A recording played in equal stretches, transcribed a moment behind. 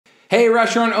Hey,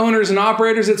 restaurant owners and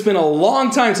operators, it's been a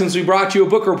long time since we brought you a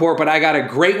book report, but I got a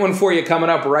great one for you coming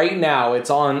up right now. It's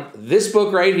on this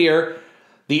book right here,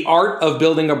 The Art of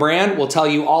Building a Brand. We'll tell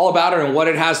you all about it and what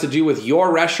it has to do with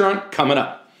your restaurant coming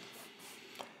up.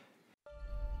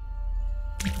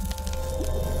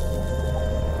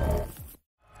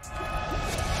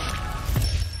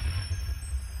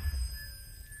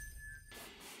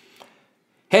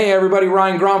 Hey everybody,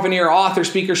 Ryan Gronfin here, author,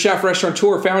 speaker, chef,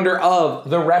 restaurateur, founder of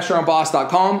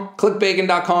therestaurantboss.com,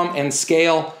 clickbacon.com, and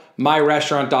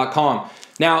scalemyrestaurant.com.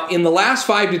 Now, in the last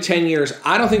 5 to 10 years,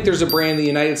 I don't think there's a brand in the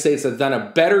United States that's done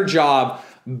a better job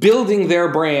building their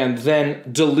brand than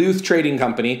Duluth Trading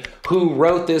Company, who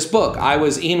wrote this book. I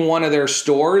was in one of their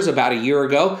stores about a year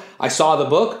ago. I saw the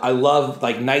book. I love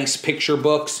like nice picture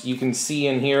books. You can see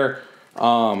in here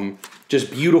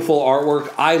just beautiful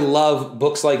artwork. I love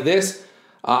books like this.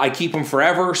 I keep them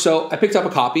forever, so I picked up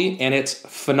a copy, and it's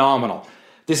phenomenal.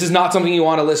 This is not something you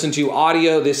want to listen to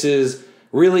audio. This is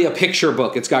really a picture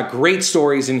book. It's got great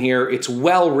stories in here. It's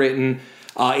well written.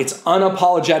 It's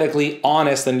unapologetically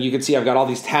honest, and you can see I've got all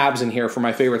these tabs in here for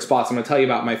my favorite spots. I'm going to tell you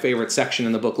about my favorite section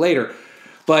in the book later.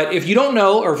 But if you don't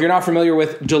know, or if you're not familiar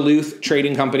with Duluth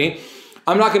Trading Company,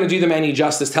 I'm not going to do them any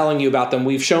justice telling you about them.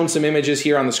 We've shown some images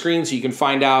here on the screen so you can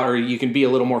find out, or you can be a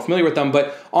little more familiar with them.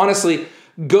 But honestly,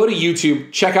 go to YouTube,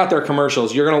 check out their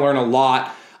commercials. You're going to learn a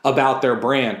lot about their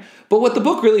brand. But what the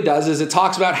book really does is it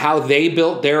talks about how they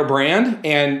built their brand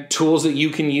and tools that you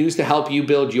can use to help you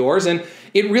build yours. And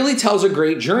it really tells a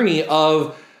great journey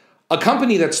of a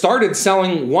company that started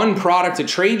selling one product at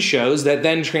trade shows that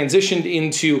then transitioned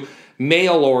into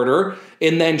mail order,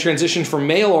 and then transitioned from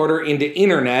mail order into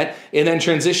internet, and then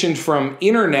transitioned from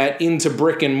internet into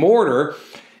brick and mortar.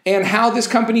 And how this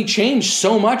company changed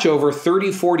so much over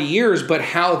 30, 40 years, but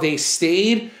how they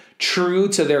stayed true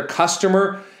to their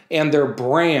customer and their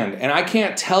brand. And I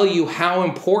can't tell you how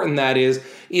important that is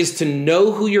to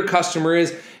know who your customer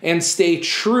is and stay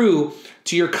true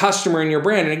to your customer and your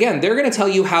brand. And again, they're going to tell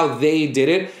you how they did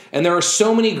it. And there are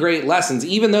so many great lessons.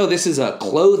 Even though this is a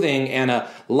clothing and a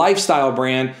lifestyle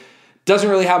brand, doesn't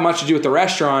really have much to do with the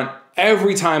restaurant.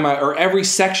 Every time every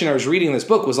section I was reading this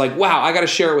book was like, wow, I got to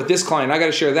share it with this client. I got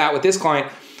to share that with this client.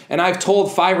 And I've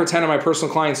told 5 or 10 of my personal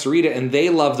clients to read it, and they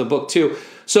love the book too.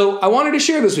 So I wanted to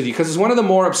share this with you because it's one of the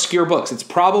more obscure books. It's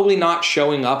probably not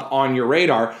showing up on your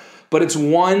radar, but it's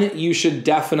one you should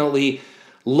definitely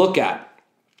look at.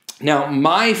 Now,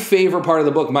 my favorite part of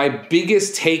the book, my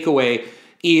biggest takeaway,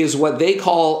 is what they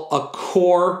call a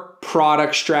core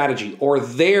product strategy, or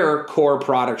their core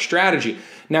product strategy.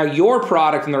 Now, your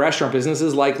product in the restaurant business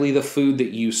is likely the food that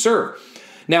you serve.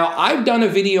 Now, I've done a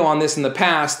video on this in the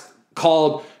past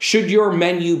called, Should Your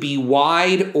Menu Be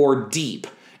Wide or Deep?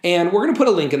 And we're going to put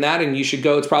a link in that, and you should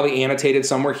go, it's probably annotated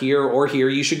somewhere here or here.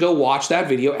 You should go watch that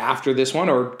video after this one,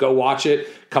 or go watch it,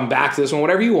 come back to this one,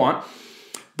 whatever you want.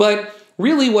 But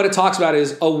really what it talks about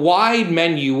is a wide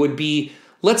menu would be,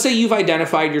 let's say you've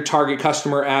identified your target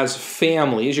customer as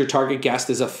families, your target guest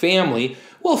is a family.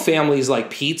 Well, families like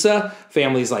pizza,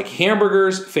 families like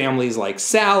hamburgers, families like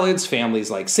salads, families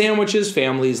like sandwiches,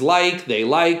 families like, they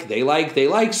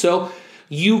like. So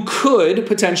you could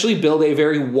potentially build a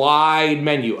very wide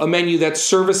menu, a menu that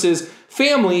services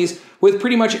families with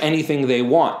pretty much anything they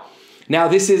want. Now,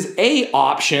 this is an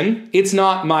option. It's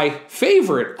not my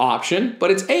favorite option, but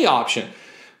it's an option.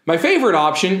 My favorite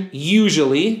option,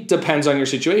 usually, depends on your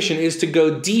situation, is to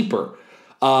go deeper.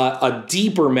 A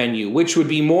deeper menu, which would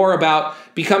be more about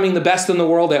becoming the best in the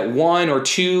world at 1 or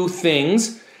 2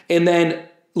 things, and then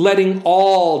letting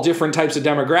all different types of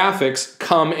demographics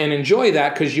come and enjoy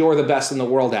that because you're the best in the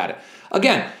world at it.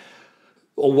 Again,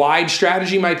 a wide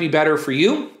strategy might be better for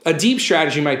you. A deep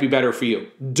strategy might be better for you.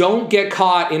 Don't get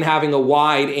caught in having a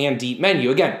wide and deep menu.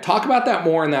 Again, talk about that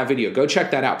more in that video. Go check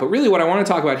that out. But really what I want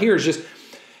to talk about here is just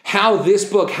how this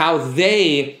book, how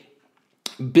they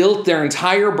built their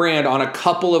entire brand on a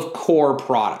couple of core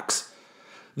products.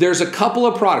 There's a couple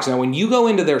of products. Now, when you go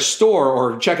into their store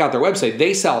or check out their website,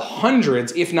 they sell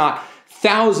hundreds, if not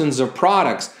thousands of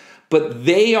products, but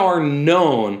they are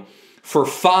known for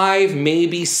 5,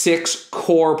 maybe 6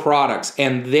 core products,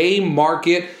 and they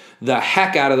market the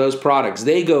heck out of those products.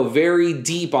 They go very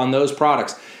deep on those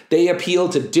products. They appeal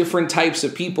to different types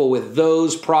of people with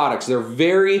those products. They're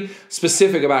very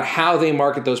specific about how they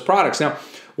market those products. Now,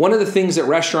 one of the things that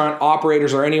restaurant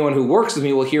operators or anyone who works with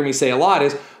me will hear me say a lot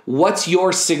is, what's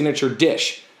your signature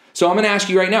dish? So I'm going to ask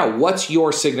you right now, what's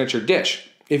your signature dish?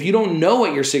 If you don't know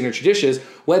what your signature dish is,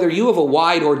 whether you have a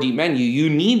wide or deep menu, you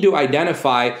need to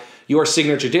identify your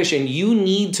signature dish, and you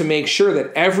need to make sure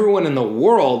that everyone in the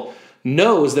world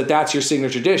knows that that's your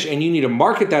signature dish, and you need to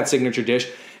market that signature dish,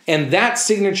 And that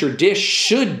signature dish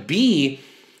should be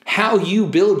how you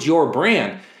build your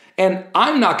brand. And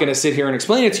I'm not going to sit here and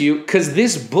explain it to you because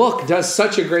this book does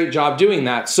such a great job doing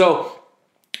that. So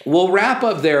we'll wrap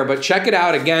up there, but check it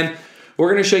out. Again,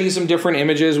 we're going to show you some different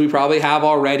images we probably have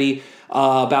already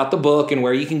about the book and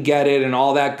where you can get it and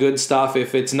all that good stuff.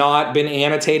 If it's not been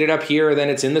annotated up here, then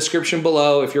it's in the description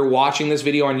below. If you're watching this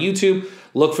video on YouTube,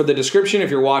 look for the description. If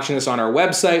you're watching this on our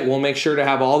website, we'll make sure to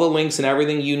have all the links and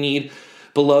everything you need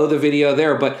below the video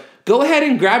there. But go ahead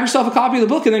and grab yourself a copy of the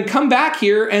book and then come back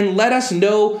here and let us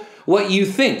know what you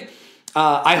think.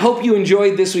 I hope you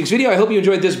enjoyed this week's video. I hope you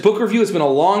enjoyed this book review. It's been a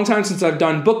long time since I've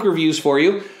done book reviews for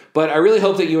you, but I really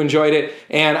hope that you enjoyed it.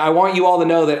 And I want you all to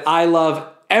know that I love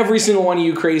every single one of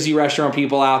you crazy restaurant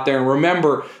people out there. And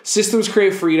remember, systems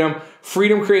create freedom,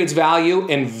 freedom creates value,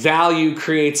 and value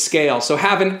creates scale. So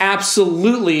have an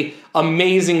absolutely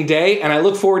amazing day, and I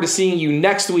look forward to seeing you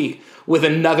next week with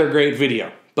another great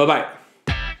video. Bye-bye.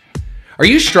 Are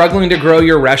you struggling to grow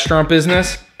your restaurant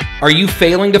business? Are you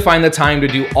failing to find the time to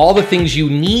do all the things you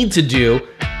need to do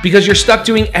because you're stuck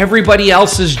doing everybody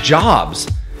else's jobs?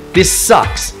 This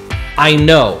sucks. I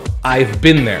know. I've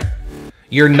been there.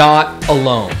 You're not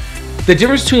alone. The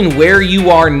difference between where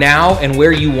you are now and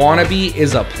where you want to be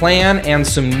is a plan and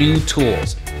some new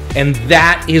tools. And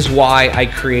that is why I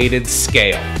created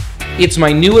Scale. It's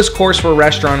my newest course for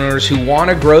restaurant owners who want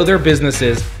to grow their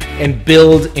businesses and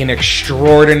build an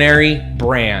extraordinary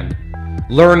brand.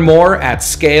 Learn more at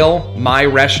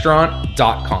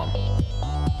scalemyrestaurant.com.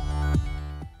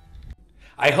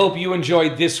 I hope you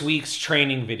enjoyed this week's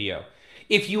training video.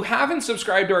 If you haven't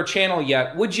subscribed to our channel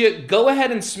yet, would you go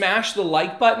ahead and smash the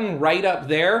like button right up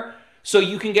there so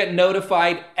you can get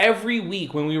notified every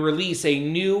week when we release a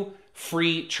new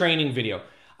free training video.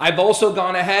 I've also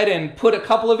gone ahead and put a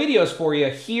couple of videos for you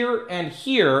here and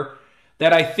here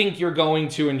that I think you're going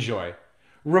to enjoy.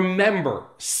 Remember,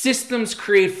 systems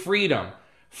create freedom.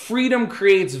 Freedom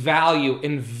creates value,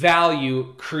 and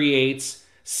value creates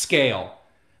scale.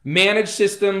 Manage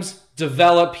systems,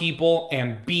 develop people,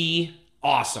 and be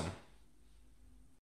awesome.